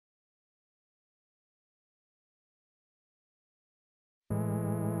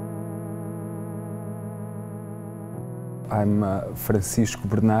I'm Francisco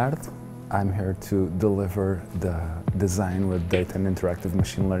Bernardo. I'm here to deliver the Design with Data and Interactive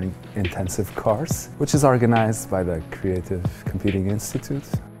Machine Learning intensive course, which is organized by the Creative Computing Institute.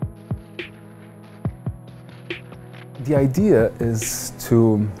 The idea is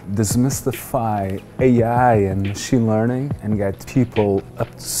to demystify AI and machine learning and get people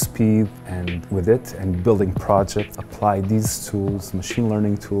up to speed and with it and building projects, apply these tools, machine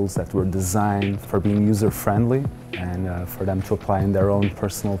learning tools that were designed for being user-friendly and for them to apply in their own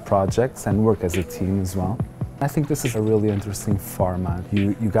personal projects and work as a team as well. I think this is a really interesting format.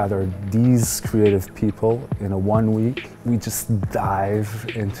 You gather these creative people in a 1 week. We just dive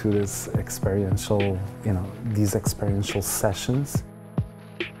into this experiential, these experiential sessions.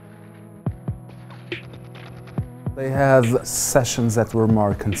 They have sessions that were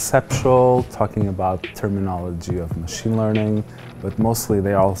more conceptual, talking about terminology of machine learning, but mostly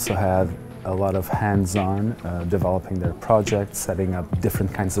they also had a lot of hands-on, developing their projects, setting up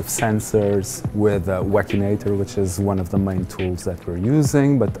different kinds of sensors with Wekinator, which is one of the main tools that we're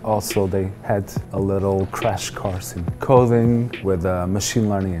using, but also they had a little crash course in coding with machine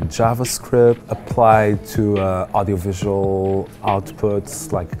learning and JavaScript applied to audiovisual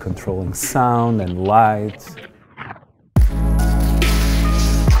outputs like controlling sound and light.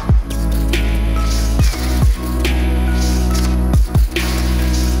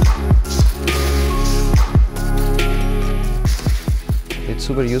 It's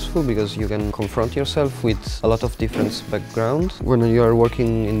super useful because you can confront yourself with a lot of different backgrounds. When you are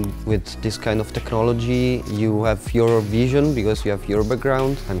working with this kind of technology, you have your vision because you have your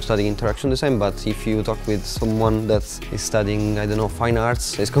background. I'm studying interaction design, but if you talk with someone that is studying, I don't know, fine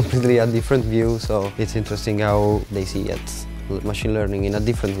arts, it's completely a different view. So it's interesting how they see it, machine learning in a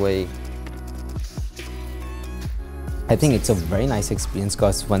different way. I think it's a very nice experience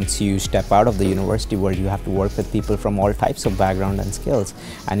because once you step out of the university world, you have to work with people from all types of background and skills,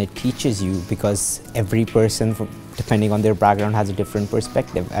 and it teaches you because every person, depending on their background, has a different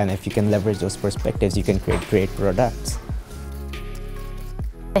perspective, and if you can leverage those perspectives, you can create great products.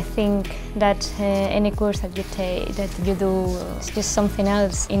 I think that any course that you take, that you do, is just something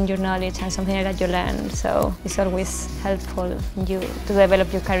else in your knowledge and something that you learn. So it's always helpful to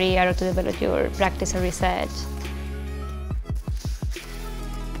develop your career or to develop your practice or research.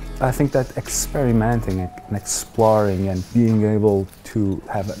 I think that experimenting and exploring and being able to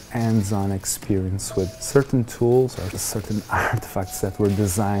have an hands-on experience with certain tools or certain artifacts that were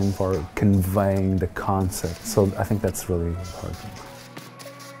designed for conveying the concept. So I think that's really important.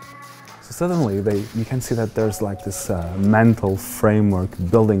 So suddenly you can see that there's like this mental framework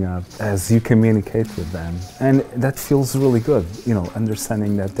building up as you communicate with them. And that feels really good,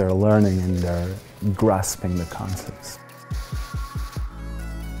 understanding that they're learning and they're grasping the concepts.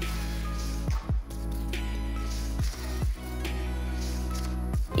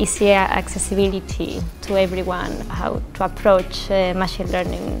 Easier accessibility to everyone, how to approach machine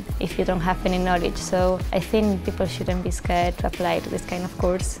learning if you don't have any knowledge. So I think people shouldn't be scared to apply to this kind of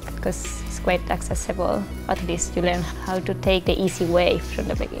course because it's quite accessible. At least you learn how to take the easy way from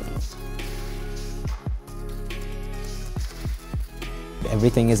the beginning.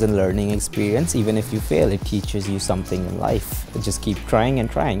 Everything is a learning experience. Even if you fail, it teaches you something in life. Just keep trying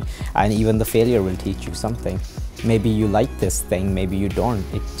and trying, and even the failure will teach you something. Maybe you like this thing, maybe you don't.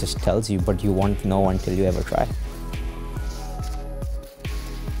 It just tells you, but you won't know until you ever try.